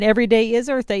Every Day is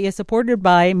Earth Day is supported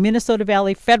by Minnesota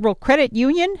Valley Federal Credit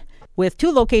Union with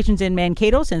 2 locations in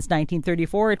Mankato since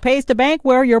 1934. It pays to bank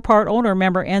where you're part owner,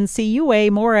 member NCUA.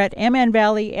 More at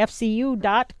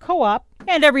mnvalleyfcu.coop.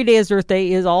 And Every Day is Earth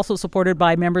Day is also supported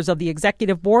by members of the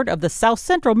Executive Board of the South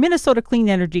Central Minnesota Clean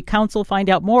Energy Council. Find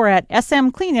out more at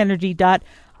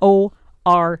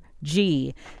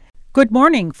smcleanenergy.org. Good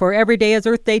morning. For Every Day is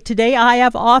Earth Day today, I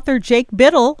have author Jake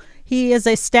Bittle. He is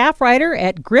a staff writer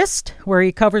at GRIST, where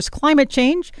he covers climate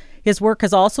change. His work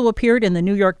has also appeared in the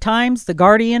New York Times, The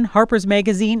Guardian, Harper's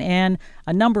Magazine, and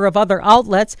a number of other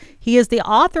outlets. He is the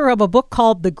author of a book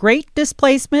called The Great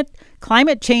Displacement,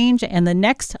 Climate Change, and the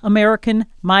Next American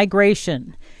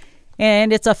Migration.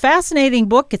 And it's a fascinating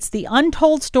book. It's the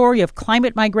untold story of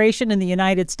climate migration in the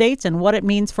United States and what it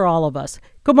means for all of us.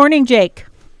 Good morning, Jake.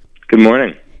 Good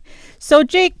morning. So,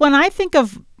 Jake, when I think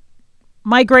of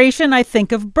migration, I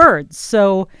think of birds.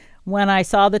 So when I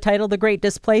saw the title, The Great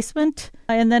Displacement,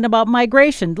 and then about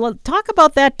migration, talk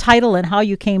about that title and how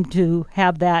you came to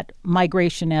have that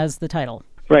migration as the title.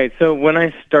 Right. So when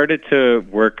I started to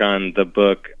work on the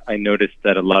book, I noticed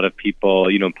that a lot of people,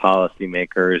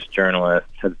 policymakers, journalists,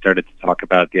 had started to talk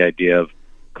about the idea of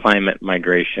climate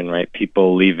migration, right?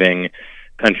 People leaving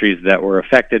countries that were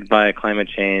affected by climate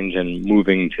change and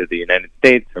moving to the United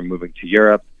States or moving to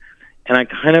Europe. And I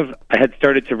had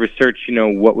started to research,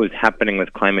 what was happening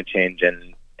with climate change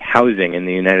and housing in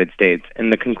the United States.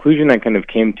 And the conclusion I kind of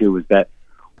came to was that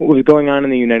what was going on in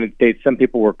the United States, some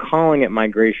people were calling it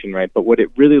migration, right? But what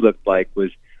it really looked like was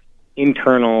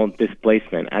internal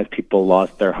displacement as people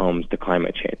lost their homes to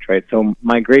climate change, right? So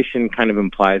migration kind of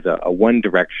implies a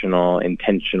one-directional,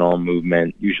 intentional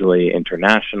movement, usually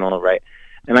international, right?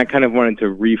 And I kind of wanted to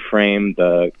reframe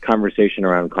the conversation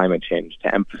around climate change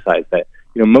to emphasize that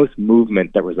most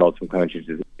movement that results from climate change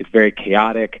is very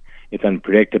chaotic. It's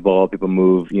unpredictable. People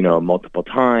move, multiple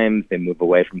times. They move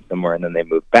away from somewhere and then they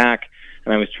move back.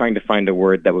 And I was trying to find a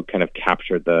word that would kind of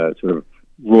capture the sort of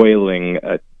roiling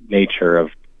nature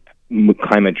of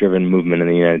climate-driven movement in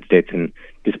the United States. And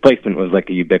displacement was like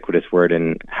a ubiquitous word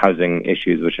in housing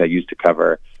issues, which I used to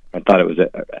cover. I thought it was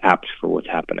apt for what's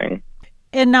happening.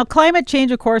 And now climate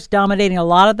change, of course, dominating a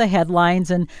lot of the headlines,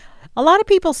 and a lot of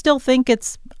people still think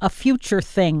it's a future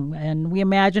thing, and we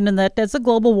imagine that as the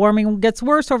global warming gets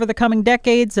worse over the coming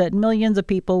decades, that millions of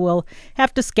people will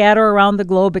have to scatter around the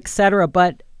globe, etc.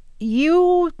 But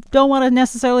you don't want to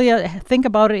necessarily think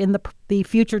about it in the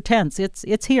future tense.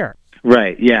 It's here.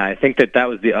 Right. Yeah, I think that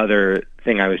was the other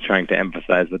thing I was trying to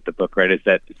emphasize with the book, right, is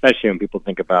that especially when people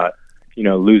think about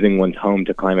losing one's home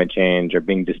to climate change or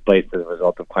being displaced as a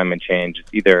result of climate change,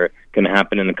 it's either going to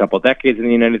happen in a couple of decades in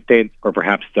the United States or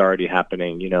perhaps it's already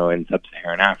happening, in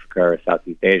sub-Saharan Africa or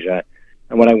Southeast Asia.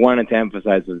 And what I wanted to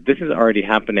emphasize was this is already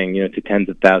happening, to tens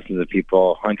of thousands of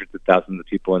people, hundreds of thousands of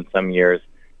people in some years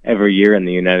every year in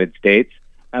the United States.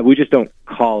 We just don't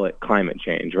call it climate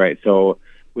change, right? So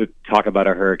we talk about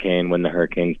a hurricane when the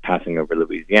hurricane's passing over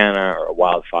Louisiana or a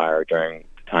wildfire during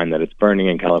time that it's burning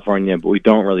in California, but we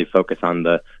don't really focus on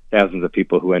the thousands of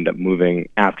people who end up moving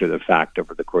after the fact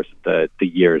over the course of the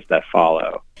years that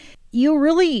follow. You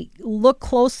really look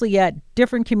closely at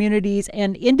different communities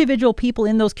and individual people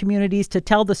in those communities to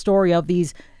tell the story of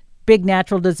these big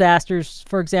natural disasters,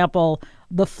 for example,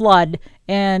 the flood.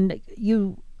 And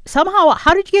you somehow,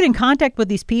 how did you get in contact with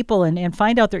these people and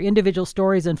find out their individual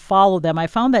stories and follow them? I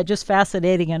found that just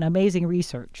fascinating and amazing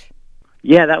research.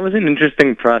 Yeah, that was an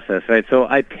interesting process, right? So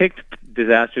I picked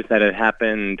disasters that had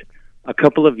happened a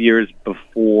couple of years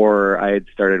before I had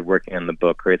started working on the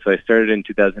book, right? So I started in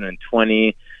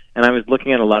 2020, and I was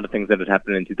looking at a lot of things that had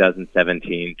happened in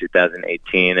 2017,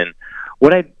 2018. And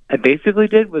what I basically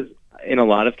did was, in a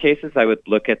lot of cases, I would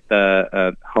look at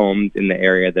the homes in the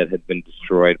area that had been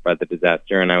destroyed by the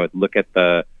disaster, and I would look at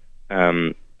the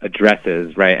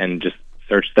addresses, right, and just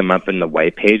search them up in the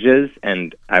white pages,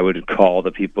 and I would call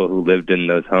the people who lived in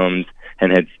those homes and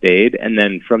had stayed. And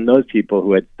then from those people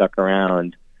who had stuck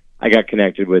around, I got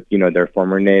connected with, their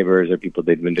former neighbors or people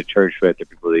they'd been to church with or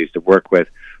people they used to work with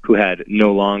who had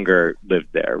no longer lived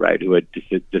there, right, who had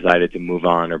decided to move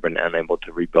on or been unable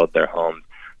to rebuild their homes.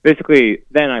 Basically,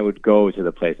 then I would go to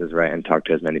the places, right, and talk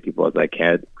to as many people as I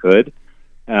could.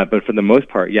 But for the most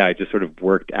part, I just sort of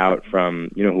worked out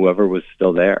from, whoever was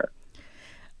still there.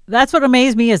 That's what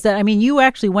amazed me is that, you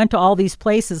actually went to all these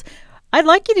places. I'd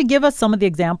like you to give us some of the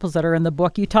examples that are in the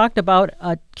book. You talked about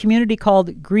a community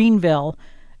called Greenville.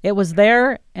 It was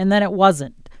there, and then it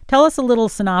wasn't. Tell us a little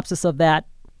synopsis of that.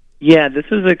 Yeah, this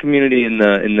was a community in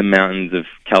the mountains of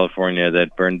California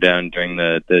that burned down during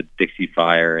the Dixie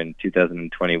Fire in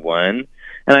 2021.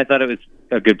 And I thought it was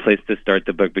a good place to start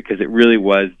the book because it really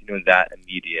was, that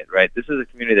immediate, right? This is a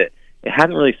community that it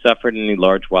hadn't really suffered any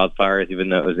large wildfires, even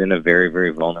though it was in a very,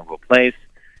 very vulnerable place.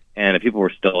 And people were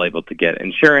still able to get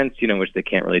insurance, which they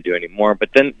can't really do anymore. But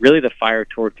then really the fire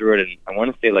tore through it in, I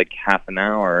want to say, like half an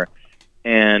hour.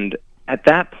 And at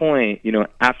that point,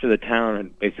 after the town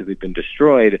had basically been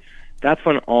destroyed, that's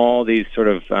when all these sort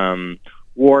of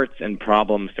warts and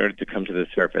problems started to come to the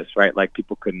surface, right? Like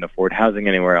people couldn't afford housing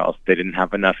anywhere else. They didn't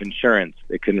have enough insurance.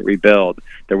 They couldn't rebuild.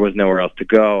 There was nowhere else to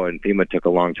go, and FEMA took a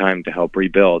long time to help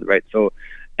rebuild, right? So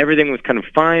everything was kind of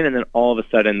fine, and then all of a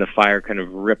sudden the fire kind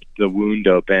of ripped the wound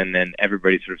open, and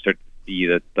everybody sort of started to see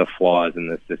the flaws in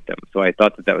the system. So I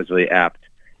thought that was really apt.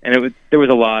 And there was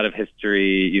a lot of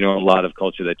history, a lot of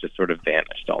culture that just sort of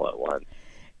vanished all at once.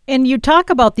 And you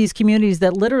talk about these communities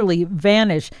that literally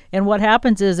vanish. And what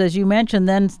happens is, as you mentioned,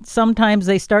 then sometimes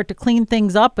they start to clean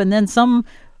things up, and then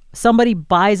somebody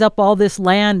buys up all this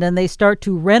land and they start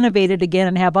to renovate it again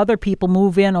and have other people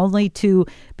move in only to,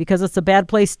 because it's a bad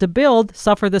place to build,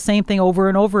 suffer the same thing over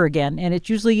and over again. And it's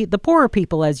usually the poorer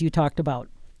people, as you talked about.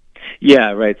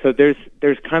 Yeah, right. So there's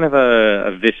kind of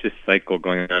a vicious cycle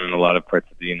going on in a lot of parts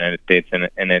of the United States,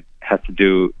 and it has to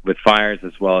do with fires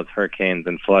as well as hurricanes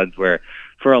and floods, where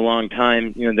for a long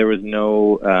time, there was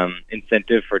no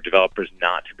incentive for developers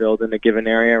not to build in a given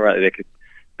area. Right? They could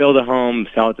build a home,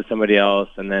 sell it to somebody else,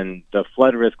 and then the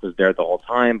flood risk was there the whole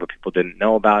time, but people didn't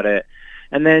know about it.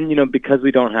 And then, because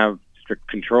we don't have strict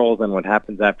controls on what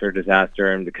happens after a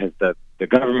disaster, and because the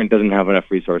government doesn't have enough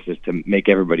resources to make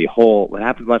everybody whole, what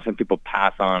happens less when people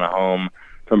pass on a home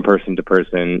from person to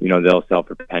person, they'll sell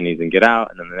for pennies and get out,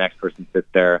 and then the next person sits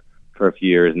there for a few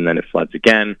years, and then it floods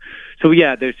again. So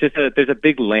yeah, there's a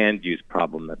big land use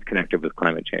problem that's connected with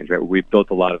climate change, right? We've built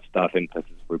a lot of stuff in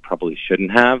places we probably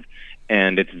shouldn't have,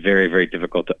 and it's very, very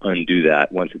difficult to undo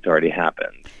that once it's already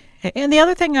happened. And the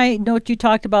other thing I know you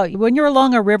talked about, when you're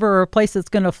along a river or a place that's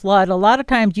going to flood, a lot of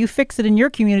times you fix it in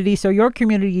your community so your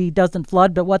community doesn't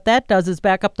flood. But what that does is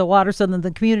back up the water so then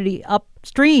the community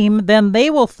upstream, then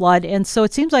they will flood. And so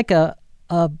it seems like a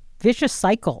vicious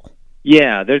cycle.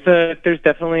 Yeah, there's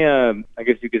definitely I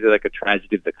guess you could say like a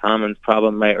tragedy of the commons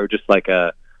problem, right? Or just like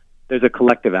there's a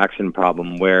collective action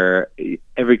problem where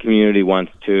every community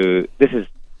wants to, this is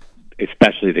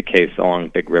especially the case along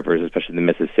big rivers, especially the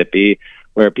Mississippi,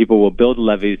 where people will build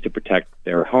levees to protect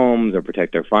their homes or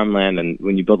protect their farmland. And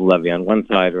when you build a levee on one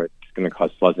side, or it's going to cause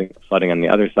flooding on the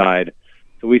other side.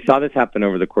 So we saw this happen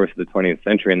over the course of the 20th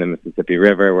century in the Mississippi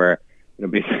River, where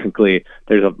basically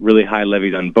there's a really high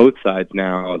levees on both sides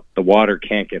now. The water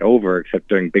can't get over except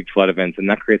during big flood events, and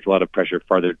that creates a lot of pressure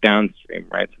farther downstream,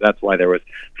 right? So that's why there was,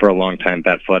 for a long time,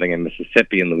 bad flooding in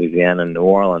Mississippi and Louisiana and New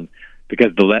Orleans,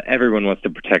 because everyone wants to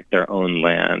protect their own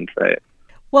land, right?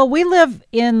 Well, we live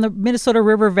in the Minnesota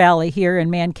River Valley here in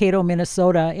Mankato,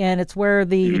 Minnesota, and it's where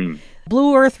the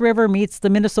Blue Earth River meets the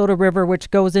Minnesota River, which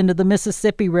goes into the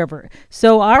Mississippi River.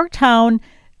 So our town,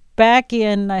 back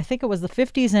in, I think it was the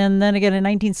 50s and then again in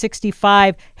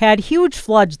 1965, had huge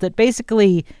floods that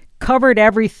basically covered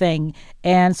everything.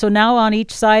 And so now on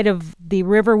each side of the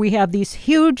river, we have these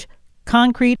huge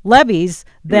concrete levees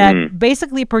that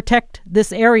basically protect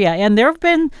this area. And there have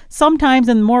been some times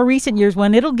in more recent years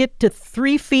when it'll get to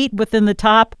 3 feet within the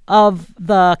top of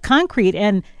the concrete.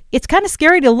 And it's kind of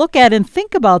scary to look at and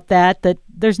think about that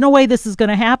there's no way this is going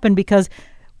to happen, because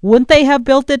wouldn't they have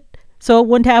built it so it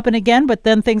wouldn't happen again? But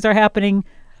then things are happening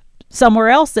somewhere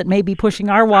else that may be pushing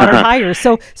our water higher.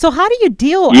 So how do you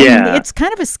deal? Yeah. I mean, it's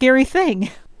kind of a scary thing.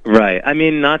 Right. I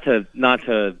mean, not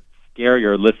to scare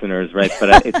your listeners, right?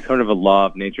 But it's sort of a law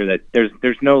of nature that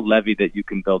there's no levee that you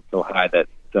can build so high that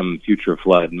some future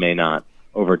flood may not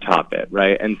overtop it,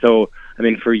 right? And so, I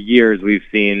mean, for years we've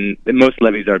seen that most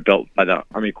levees are built by the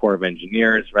Army Corps of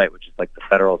Engineers, right, which is like the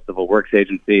federal civil works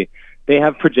agency. They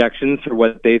have projections for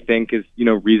what they think is,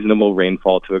 reasonable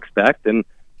rainfall to expect, and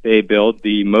they build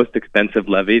the most expensive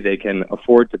levee they can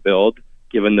afford to build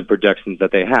given the projections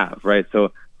that they have, right?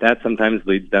 So that sometimes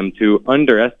leads them to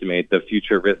underestimate the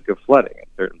future risk of flooding in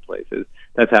certain places.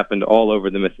 That's happened all over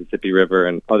the Mississippi River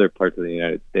and other parts of the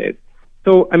United States.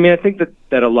 So, I mean, I think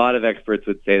that a lot of experts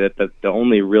would say that the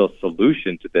only real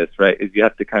solution to this, right, is you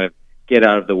have to kind of get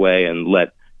out of the way and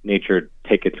let nature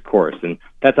take its course. And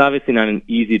that's obviously not an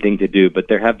easy thing to do, but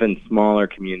there have been smaller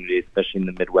communities, especially in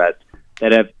the Midwest,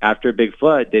 that have, after a big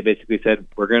flood, they basically said,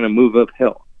 we're going to move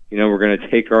uphill. We're going to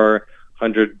take our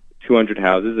 100, 200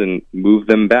 houses and move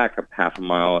them back up half a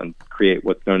mile and create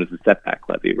what's known as a setback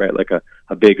levee, right? Like a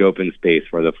big open space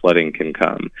where the flooding can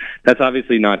come. That's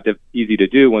obviously not easy to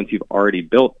do once you've already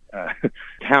built a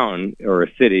town or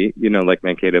a city, like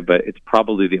Mankato, but it's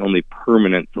probably the only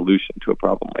permanent solution to a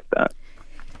problem like that.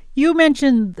 You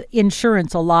mentioned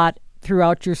insurance a lot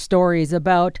throughout your stories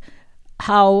about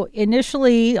how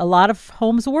initially a lot of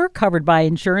homes were covered by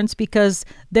insurance because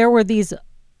there were these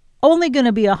only going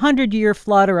to be a 100-year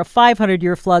flood or a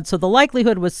 500-year flood. So the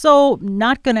likelihood was so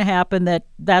not going to happen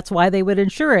that's why they would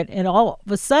insure it. And all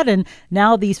of a sudden,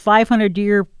 now these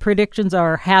 500-year predictions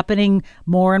are happening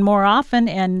more and more often,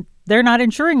 and they're not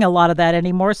insuring a lot of that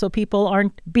anymore. So people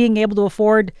aren't being able to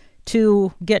afford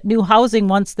to get new housing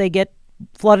once they get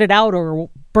flooded out or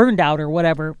burned out or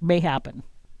whatever may happen.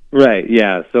 Right,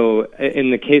 yeah. So in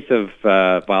the case of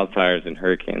wildfires and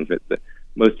hurricanes,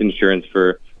 most insurance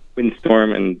for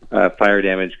windstorm and fire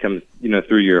damage comes,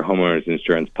 through your homeowner's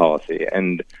insurance policy.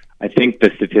 And I think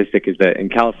the statistic is that in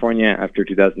California, after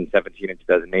 2017 and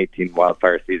 2018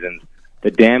 wildfire seasons, the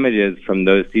damages from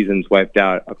those seasons wiped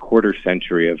out a quarter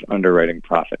century of underwriting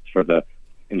profits for the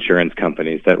insurance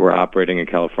companies that were operating in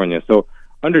California. So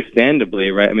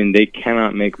understandably, right, I mean, they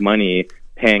cannot make money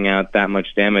paying out that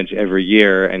much damage every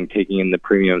year and taking in the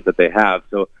premiums that they have.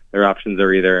 So their options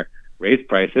are either raise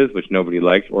prices, which nobody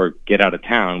likes, or get out of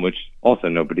town, which also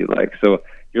nobody likes. So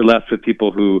you're left with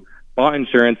people who bought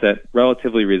insurance at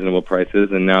relatively reasonable prices,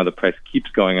 and now the price keeps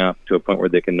going up to a point where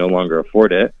they can no longer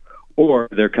afford it. Or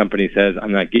their company says,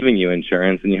 I'm not giving you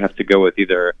insurance, and you have to go with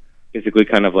either basically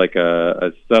kind of like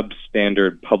a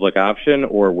substandard public option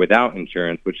or without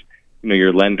insurance, which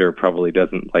your lender probably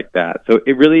doesn't like that. So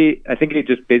I think it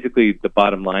just basically, the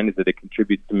bottom line is that it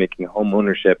contributes to making home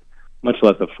ownership much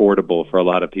less affordable for a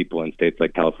lot of people in states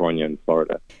like California and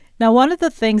Florida. Now, one of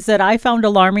the things that I found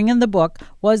alarming in the book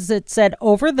was it said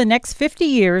over the next 50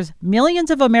 years, millions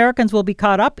of Americans will be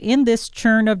caught up in this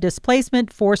churn of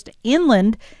displacement forced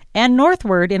inland and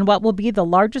northward in what will be the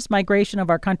largest migration of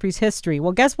our country's history.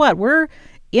 Well, guess what? We're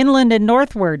inland and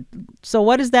northward. So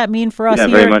what does that mean for us here?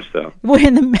 Yeah, very much so.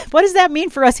 What does that mean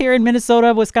for us here in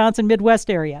Minnesota, Wisconsin, Midwest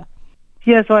area?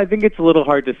 Yeah, so I think it's a little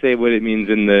hard to say what it means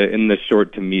in the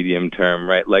short to medium term,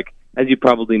 right? Like, as you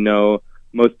probably know,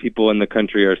 most people in the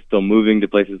country are still moving to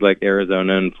places like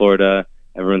Arizona and Florida.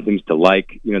 Everyone seems to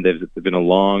there's been a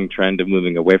long trend of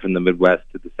moving away from the Midwest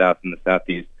to the South and the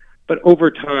Southeast. But over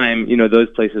time, those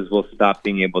places will stop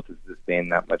being able to sustain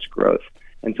that much growth.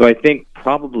 And so I think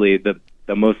probably the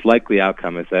most likely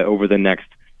outcome is that over the next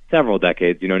several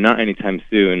decades, not anytime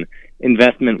soon,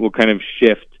 investment will kind of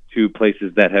shift to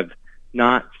places that have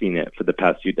not seen it for the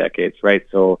past few decades, right?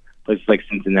 So places like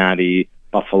Cincinnati,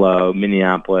 Buffalo,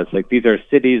 Minneapolis, like these are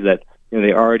cities that,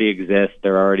 they already exist,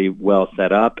 they're already well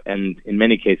set up, and in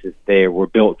many cases they were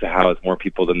built to house more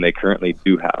people than they currently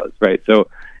do house, right? So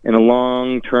in a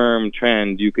long-term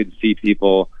trend, you could see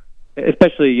people,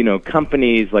 especially,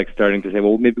 companies like starting to say,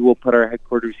 well, maybe we'll put our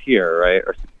headquarters here, right?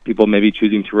 Or people maybe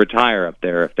choosing to retire up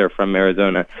there if they're from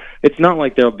Arizona. It's not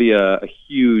like there'll be a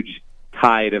huge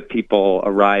tide of people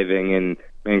arriving in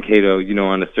Mankato,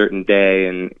 on a certain day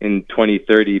in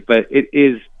 2030, but it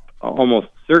is almost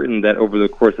certain that over the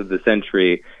course of the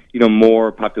century,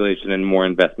 more population and more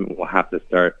investment will have to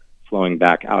start flowing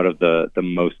back out of the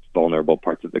most vulnerable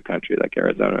parts of the country, like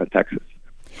Arizona, Texas,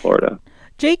 Florida.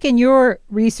 Jake, in your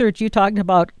research, you talked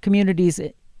about communities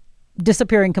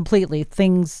disappearing completely,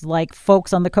 things like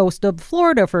folks on the coast of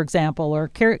Florida, for example, or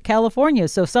California.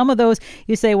 So some of those,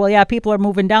 you say, well, yeah, people are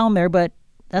moving down there, but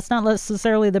that's not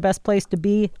necessarily the best place to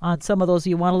be. On some of those,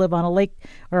 you want to live on a lake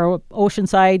or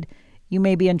oceanside, you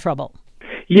may be in trouble.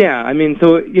 Yeah, I mean,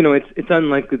 so, it's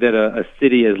unlikely that a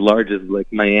city as large as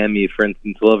like Miami, for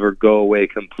instance, will ever go away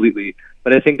completely.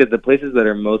 But I think that the places that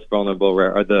are most vulnerable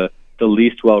are the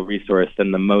least well-resourced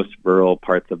and the most rural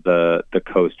parts of the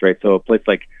coast, right? So a place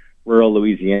like rural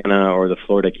Louisiana or the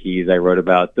Florida Keys I wrote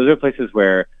about, those are places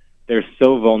where they're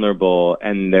so vulnerable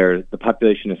and the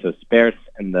population is so sparse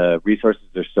and the resources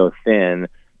are so thin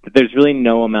that there's really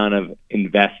no amount of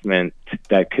investment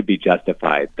that could be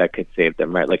justified that could save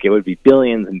them, right? Like it would be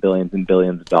billions and billions and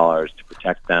billions of dollars to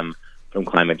protect them from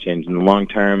climate change in the long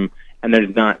term, and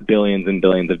there's not billions and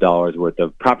billions of dollars worth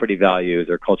of property values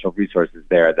or cultural resources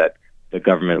there that the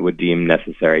government would deem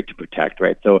necessary to protect,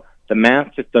 right? So the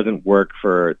math just doesn't work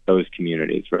for those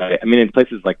communities, right? I mean, in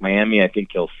places like Miami, I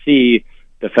think you'll see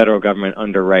the federal government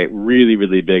underwrite really,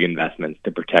 really big investments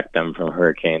to protect them from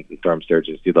hurricanes and storm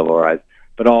surges, sea level rise.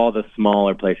 But all the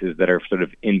smaller places that are sort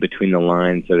of in between the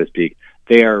lines, so to speak,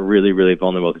 they are really, really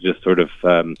vulnerable to just sort of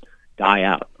die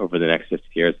out over the next 50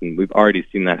 years. And we've already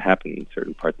seen that happen in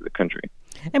certain parts of the country.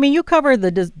 I mean, you cover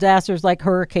the disasters like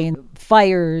hurricanes,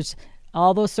 fires,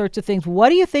 all those sorts of things. What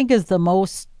do you think is the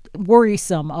most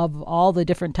worrisome of all the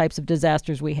different types of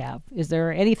disasters we have? Is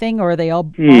there anything, or are they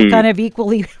all kind of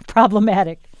equally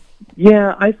problematic?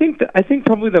 Yeah, I think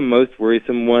probably the most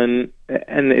worrisome one,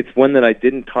 and it's one that I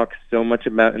didn't talk so much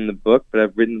about in the book, but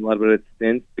I've written a lot about it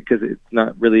since because it's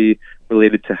not really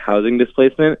related to housing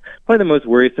displacement. Probably the most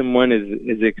worrisome one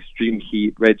is extreme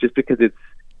heat, right? Just because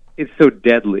it's so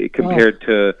deadly Oh, compared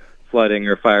to flooding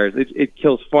or fires. It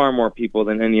kills far more people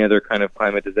than any other kind of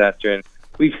climate disaster. And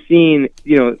we've seen,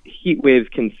 heat waves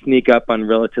can sneak up on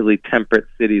relatively temperate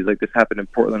cities. Like this happened in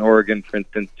Portland, Oregon, for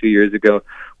instance, 2 years ago,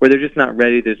 where they're just not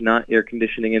ready. There's not air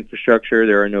conditioning infrastructure.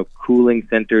 There are no cooling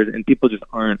centers, and people just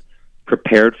aren't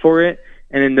prepared for it.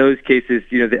 And in those cases,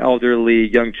 the elderly,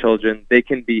 young children, they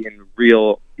can be in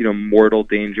real, mortal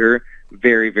danger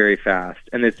very, very fast.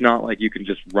 And it's not like you can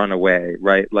just run away,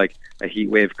 right? Like a heat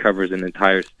wave covers an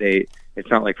entire state. It's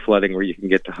not like flooding where you can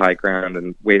get to high ground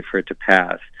and wait for it to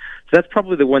pass. So that's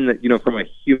probably the one that, from a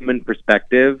human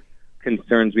perspective,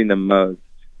 concerns me the most.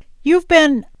 you've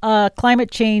been a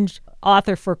climate change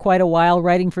author for quite a while,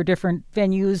 writing for different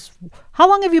venues. How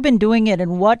long have you been doing it,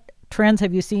 and what trends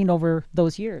have you seen over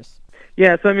those years?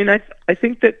 Yeah, so I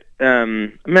think that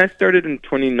I started in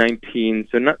 2019,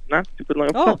 so not super long,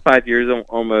 Oh, 5 years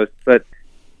almost. But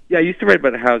yeah, I used to write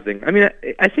about housing.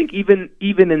 I think even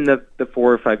in the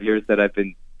 4 or 5 years that I've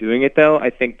been doing it, though,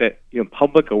 I think that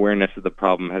public awareness of the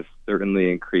problem has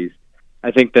certainly increased.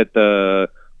 I think that the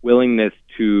willingness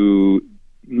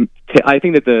I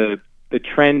think that the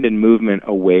trend and movement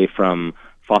away from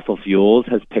fossil fuels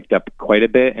has picked up quite a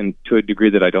bit, and to a degree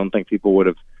that I don't think people would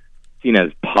have seen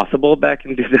as possible back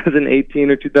in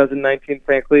 2018 or 2019,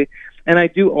 frankly. And I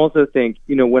do also think,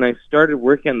 when I started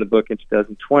working on the book in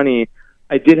 2020,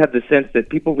 I did have the sense that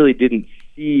people really didn't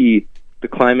see the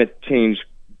climate change.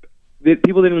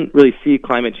 People didn't really see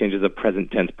climate change as a present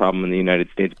tense problem in the United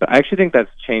States. But I actually think that's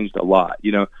changed a lot,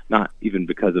 not even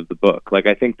because of the book. Like,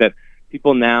 I think that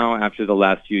people now, after the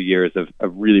last few years of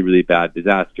really, really bad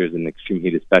disasters and extreme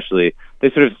heat especially,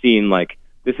 they've sort of seen, like,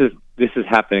 this is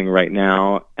happening right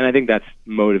now, and I think that's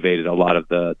motivated a lot of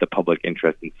the public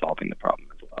interest in solving the problem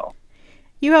as well.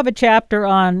 you have a chapter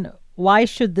on why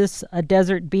should this a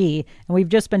desert be? And we've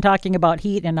just been talking about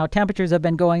heat and how temperatures have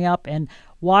been going up and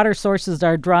water sources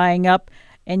are drying up.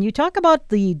 And you talk about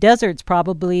the deserts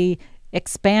probably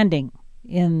expanding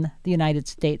in the United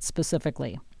States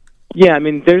specifically. Yeah,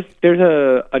 there's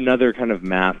another kind of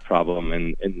math problem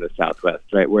in the Southwest,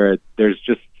 right, where there's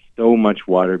just so much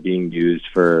water being used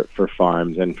for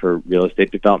farms and for real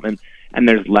estate development, and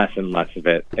there's less and less of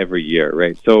it every year,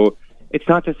 right? So it's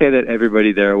not to say that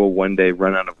everybody there will one day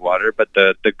run out of water, but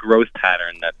the growth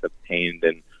pattern that's obtained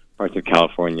in parts of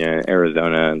California,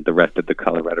 Arizona, and the rest of the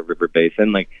Colorado River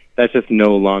Basin, like that's just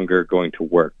no longer going to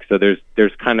work. So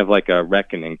there's kind of like a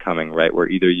reckoning coming, right, where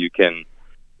either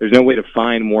there's no way to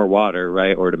find more water,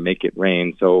 right, or to make it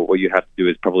rain. So what you have to do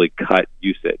is probably cut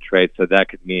usage, right? So that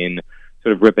could mean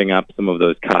sort of ripping up some of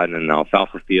those cotton and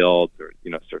alfalfa fields, or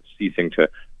sort of ceasing to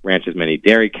ranch as many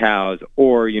dairy cows,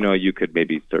 or you could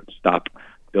maybe sort of stop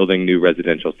building new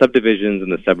residential subdivisions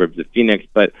in the suburbs of Phoenix.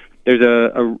 But there's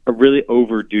a really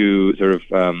overdue sort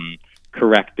of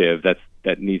corrective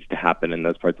that needs to happen in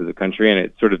those parts of the country, and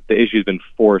it's sort of the issue's been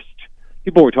forced.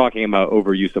 People were talking about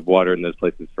overuse of water in those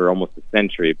places for almost a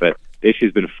century, but the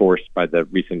issue's been forced by the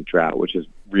recent drought, which has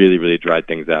really, really dried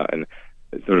things out and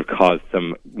sort of caused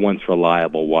some once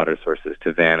reliable water sources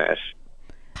to vanish.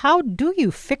 How do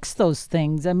you fix those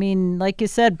things? I mean, like you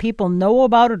said, people know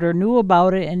about it or knew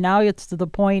about it, and now it's to the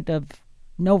point of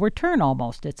no return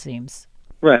almost, it seems.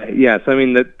 Right. Yeah. So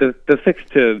the fix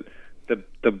to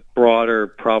the broader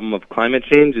problem of climate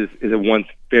change is at once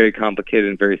very complicated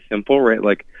and very simple, right?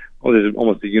 Like, there's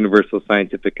almost a universal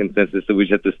scientific consensus that we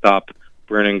just have to stop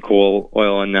burning coal,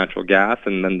 oil, and natural gas,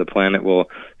 and then the planet will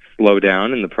slow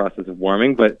down in the process of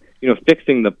warming. But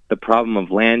fixing the problem of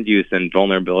land use and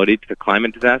vulnerability to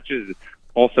climate disasters is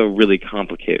also really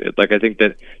complicated. Like, I think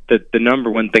that the number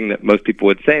one thing that most people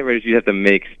would say, right, is you have to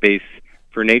make space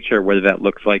for nature, whether that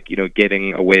looks like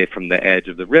getting away from the edge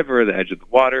of the river, the edge of the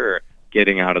water, or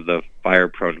getting out of the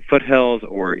fire-prone foothills,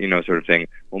 or sort of saying,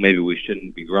 well, maybe we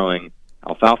shouldn't be growing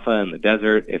alfalfa in the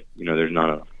desert if there's not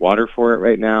enough water for it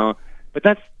right now. But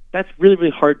that's really,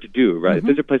 really hard to do, right? Mm-hmm.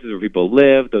 Those are places where people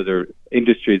live. Those are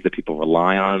industries that people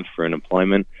rely on for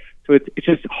employment. So it's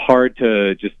just hard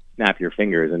to just snap your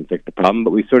fingers and fix the problem.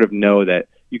 But we sort of know that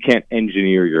you can't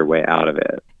engineer your way out of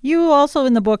it. You also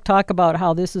in the book talk about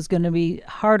how this is going to be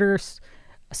harder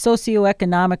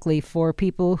socioeconomically for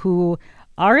people who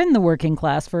are in the working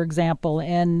class, for example,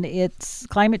 and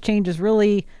climate change is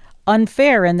really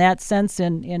unfair in that sense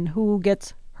in who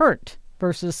gets hurt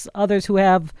versus others who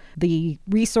have the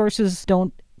resources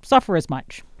don't suffer as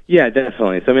much. Yeah,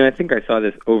 definitely. So, I mean, I think I saw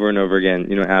this over and over again,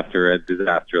 after a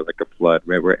disaster like a flood,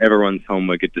 right, where everyone's home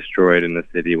would get destroyed in the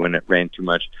city when it rained too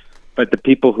much. But the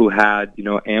people who had,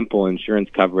 ample insurance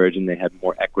coverage and they had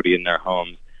more equity in their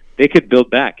homes, they could build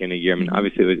back in a year. I mean,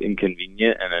 obviously it was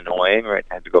inconvenient and annoying, right?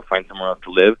 They had to go find somewhere else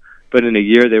to live. But in a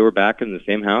year, they were back in the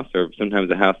same house, or sometimes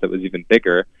a house that was even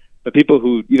bigger. But people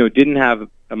who, didn't have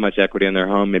much equity in their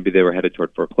home, maybe they were headed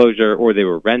toward foreclosure, or they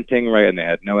were renting, right, and they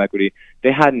had no equity.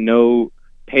 They had no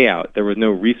payout. There was no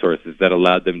resources that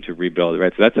allowed them to rebuild,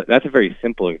 right? So that's a very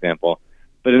simple example.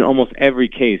 But in almost every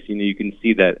case, you can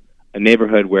see that a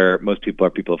neighborhood where most people are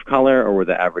people of color, or where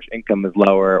the average income is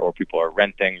lower, or people are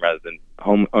renting rather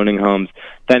than owning homes,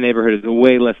 that neighborhood is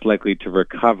way less likely to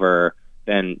recover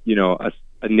than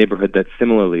a neighborhood that's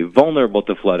similarly vulnerable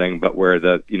to flooding, but where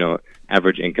the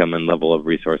average income and level of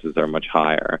resources are much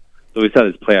higher. So we saw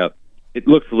this play out. It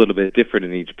looks a little bit different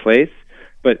in each place,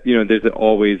 but there's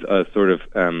always a sort of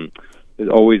there's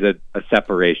always a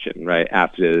separation, right,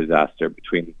 after the disaster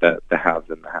between the haves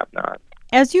and the have-nots.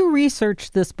 As you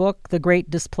researched this book, The Great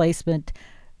Displacement,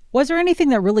 was there anything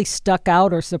that really stuck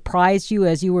out or surprised you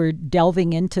as you were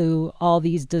delving into all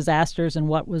these disasters and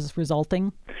what was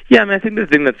resulting? Yeah, I mean, I think the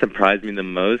thing that surprised me the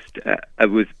most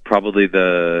was probably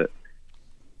the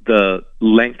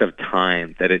length of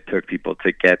time that it took people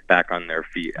to get back on their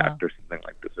feet after something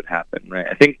like this would happen, right?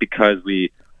 I think because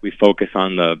we focus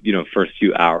on the first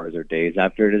few hours or days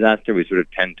after a disaster, we sort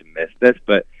of tend to miss this.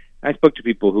 But I spoke to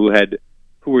people who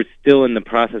were still in the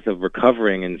process of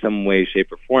recovering in some way,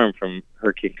 shape, or form from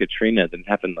Hurricane Katrina that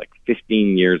happened like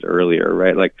 15 years earlier,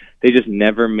 right? Like they just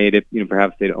never made it.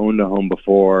 Perhaps they'd owned a home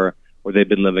before, or they'd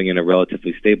been living in a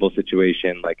relatively stable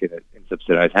situation, like in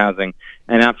subsidized housing.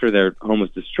 And after their home was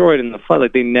destroyed in the flood,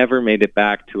 like they never made it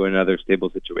back to another stable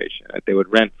situation. Like they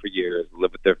would rent for years,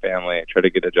 live with their family, try to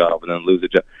get a job, and then lose a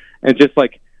job. And just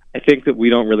like, I think that we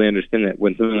don't really understand that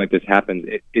when something like this happens,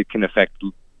 it can affect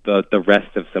the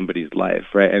rest of somebody's life,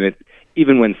 right? And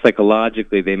even when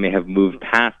psychologically they may have moved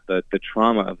past the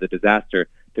trauma of the disaster,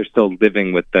 they're still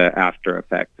living with the after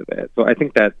effects of it. So I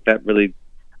think that really,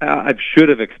 I should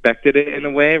have expected it in a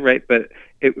way, right? But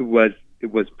it was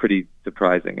pretty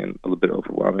surprising and a little bit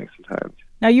overwhelming sometimes.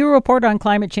 Now, you report on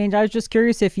climate change. I was just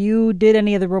curious if you did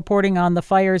any of the reporting on the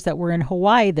fires that were in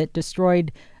Hawaii that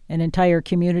destroyed an entire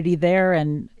community there,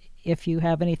 and if you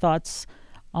have any thoughts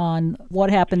on what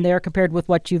happened there compared with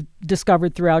what you've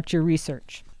discovered throughout your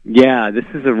research. Yeah, this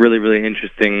is a really, really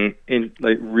interesting,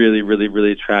 really, really,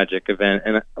 really tragic event.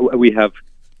 And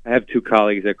I have two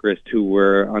colleagues at GRIST who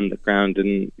were on the ground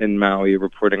in Maui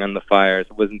reporting on the fires.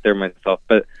 I wasn't there myself,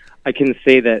 but I can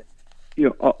say that,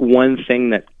 one thing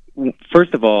that,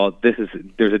 first of all,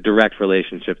 there's a direct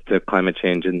relationship to climate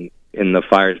change in the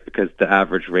fires, because the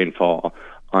average rainfall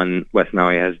on West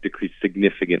Maui has decreased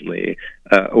significantly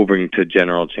owing to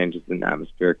general changes in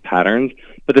atmospheric patterns.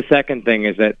 But the second thing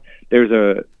is that there's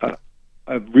a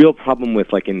real problem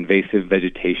with like invasive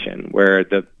vegetation, where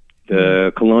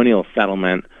the colonial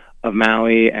settlement of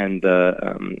Maui and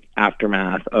the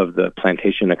aftermath of the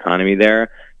plantation economy there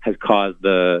has caused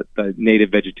the native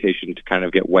vegetation to kind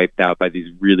of get wiped out by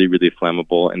these really, really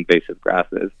flammable invasive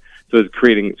grasses. So it's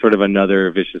creating sort of another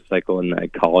vicious cycle in the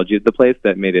ecology of the place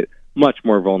that made it much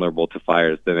more vulnerable to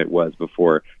fires than it was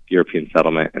before European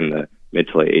settlement in the mid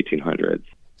to late 1800s.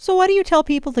 So what do you tell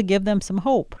people to give them some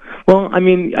hope? Well, I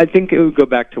mean, I think it would go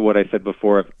back to what I said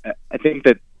before. I think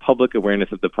that public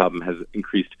awareness of the problem has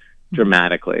increased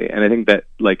dramatically. And I think that,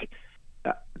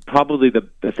 probably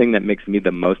the thing that makes me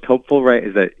the most hopeful, right,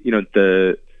 is that,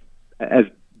 as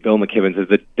Bill McKibben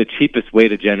says, the cheapest way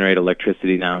to generate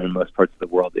electricity now in most parts of the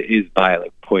world is by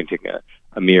pointing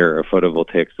a mirror or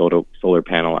photovoltaic solar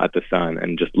panel at the sun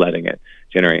and just letting it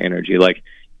generate energy.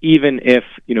 Even if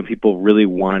people really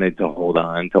wanted to hold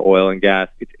on to oil and gas,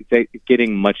 it's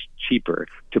getting much cheaper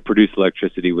to produce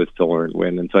electricity with solar and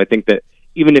wind. And so I think that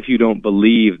even if you don't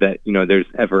believe that there's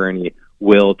ever any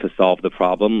will to solve the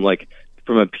problem,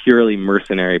 from a purely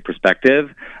mercenary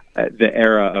perspective, the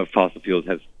era of fossil fuels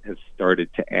has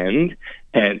started to end,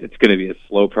 and it's going to be a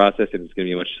slow process, and it's going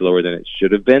to be much slower than it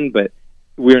should have been, but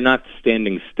we're not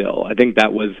standing still. I think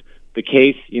that was the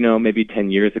case, maybe 10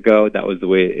 years ago. That was the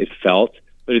way it felt,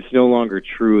 but it's no longer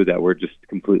true that we're just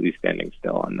completely standing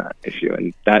still on that issue,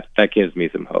 and that gives me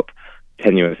some hope,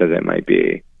 tenuous as it might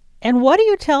be. And what do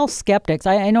you tell skeptics?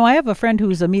 I know I have a friend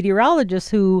who's a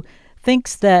meteorologist who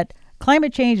thinks that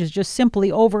climate change is just simply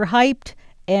overhyped,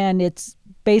 and it's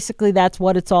basically that's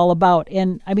what it's all about.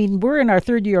 And I mean, we're in our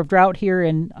third year of drought here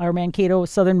in our Mankato,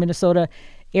 southern Minnesota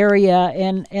area,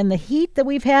 and the heat that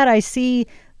we've had, I see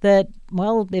that,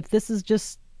 well, if this is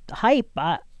just hype,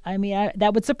 I mean,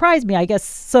 that would surprise me, I guess.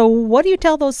 So what do you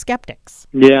tell those skeptics?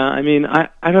 Yeah, I mean,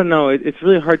 I don't know. It's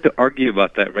really hard to argue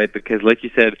about that, right? Because, like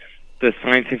you said, the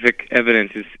scientific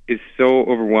evidence is so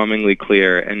overwhelmingly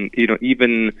clear, and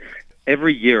even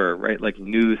every year, right? Like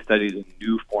new studies and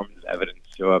new forms of evidence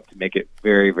show up to make it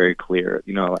very, very clear.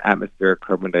 Atmospheric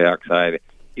carbon dioxide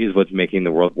is what's making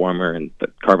the world warmer, and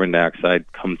that carbon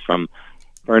dioxide comes from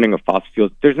burning of fossil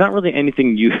fuels. There's not really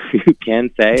anything you can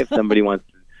say if somebody wants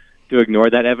to ignore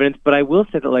that evidence. But I will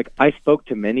say that, I spoke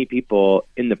to many people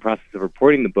in the process of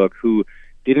reporting the book who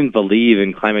didn't believe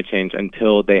in climate change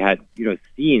until they had,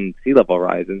 seen sea level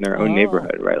rise in their own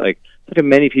neighborhood, right?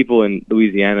 Many people in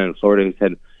Louisiana and Florida who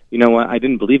said, you know what, I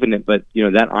didn't believe in it, but,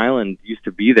 that island used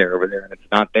to be there over there, and it's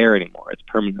not there anymore. It's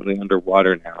permanently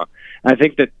underwater now. And I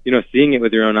think that, seeing it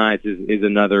with your own eyes is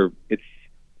another, it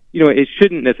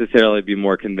shouldn't necessarily be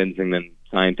more convincing than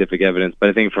scientific evidence, but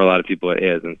I think for a lot of people it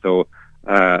is. And so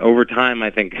over time, I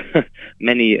think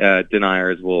many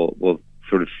deniers will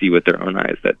sort of see with their own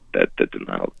eyes that the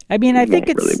denial. I mean, I think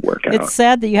really work out. It's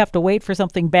sad that you have to wait for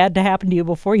something bad to happen to you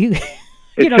before you,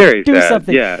 very do sad.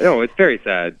 something. Yeah, no, it's very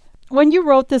sad. When you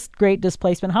wrote this Great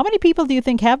Displacement, how many people do you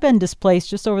think have been displaced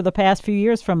just over the past few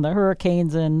years from the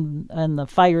hurricanes and the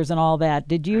fires and all that?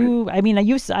 Did you? I mean,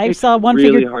 I saw one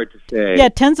figure. It's really hard to say. Yeah,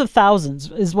 tens of thousands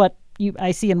is what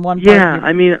I see in one. Yeah,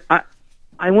 I mean,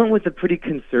 I went with a pretty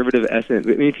conservative estimate.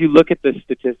 I mean, if you look at the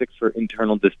statistics for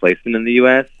internal displacement in the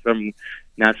U.S. from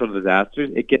natural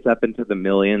disasters, it gets up into the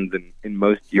millions in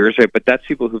most years, right? But that's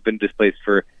people who've been displaced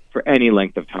for any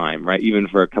length of time, right? Even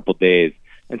for a couple days.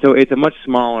 And so it's a much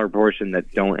smaller portion that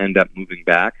don't end up moving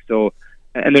back. So,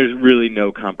 and there's really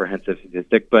no comprehensive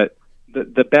statistic, but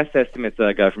the best estimates that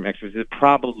I got from experts is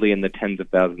probably in the tens of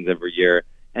thousands every year.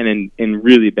 And in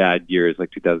really bad years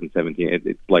like 2017,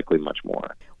 it's likely much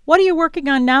more. What are you working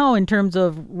on now in terms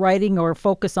of writing or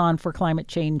focus on for climate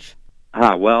change?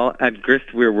 Well, at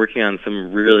GRIST, we're working on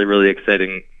some really, really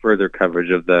exciting further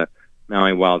coverage of the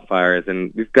Maui wildfires.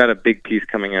 And we've got a big piece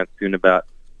coming out soon about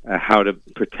how to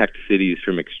protect cities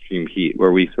from extreme heat,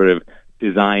 where we sort of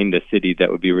designed a city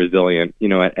that would be resilient,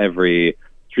 at every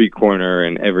street corner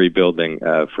and every building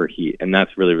for heat. And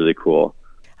that's really, really cool.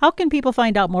 How can people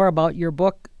find out more about your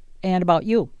book and about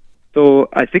you? So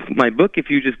I think my book, if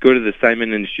you just go to the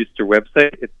Simon & Schuster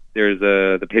website,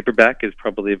 the paperback is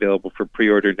probably available for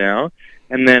pre-order now.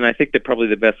 And then I think that probably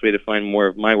the best way to find more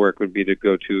of my work would be to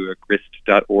go to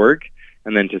grist.org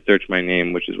and then to search my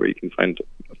name, which is where you can find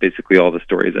basically all the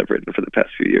stories I've written for the past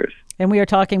few years. And we are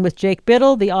talking with Jake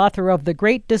Bittle, the author of The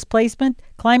Great Displacement,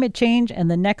 Climate Change,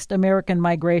 and the Next American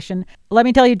Migration. Let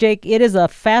me tell you, Jake, it is a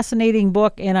fascinating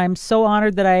book, and I'm so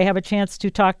honored that I have a chance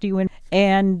to talk to you.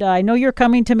 And I know you're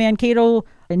coming to Mankato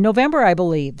in November, I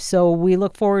believe. So we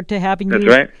look forward to having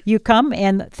you come.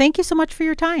 And thank you so much for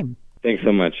your time. Thanks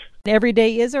so much. Every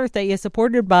Day is Earth Day is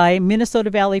supported by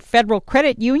Minnesota Valley Federal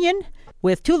Credit Union.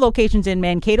 With 2 locations in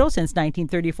Mankato since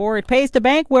 1934, it pays to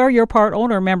bank where you're part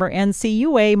owner, member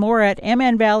NCUA. More at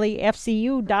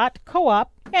mnvalleyfcu.coop.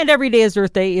 And Every Day is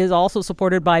Earth Day is also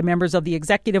supported by members of the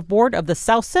Executive Board of the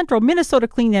South Central Minnesota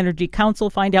Clean Energy Council.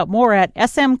 Find out more at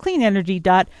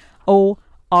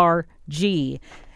smcleanenergy.org.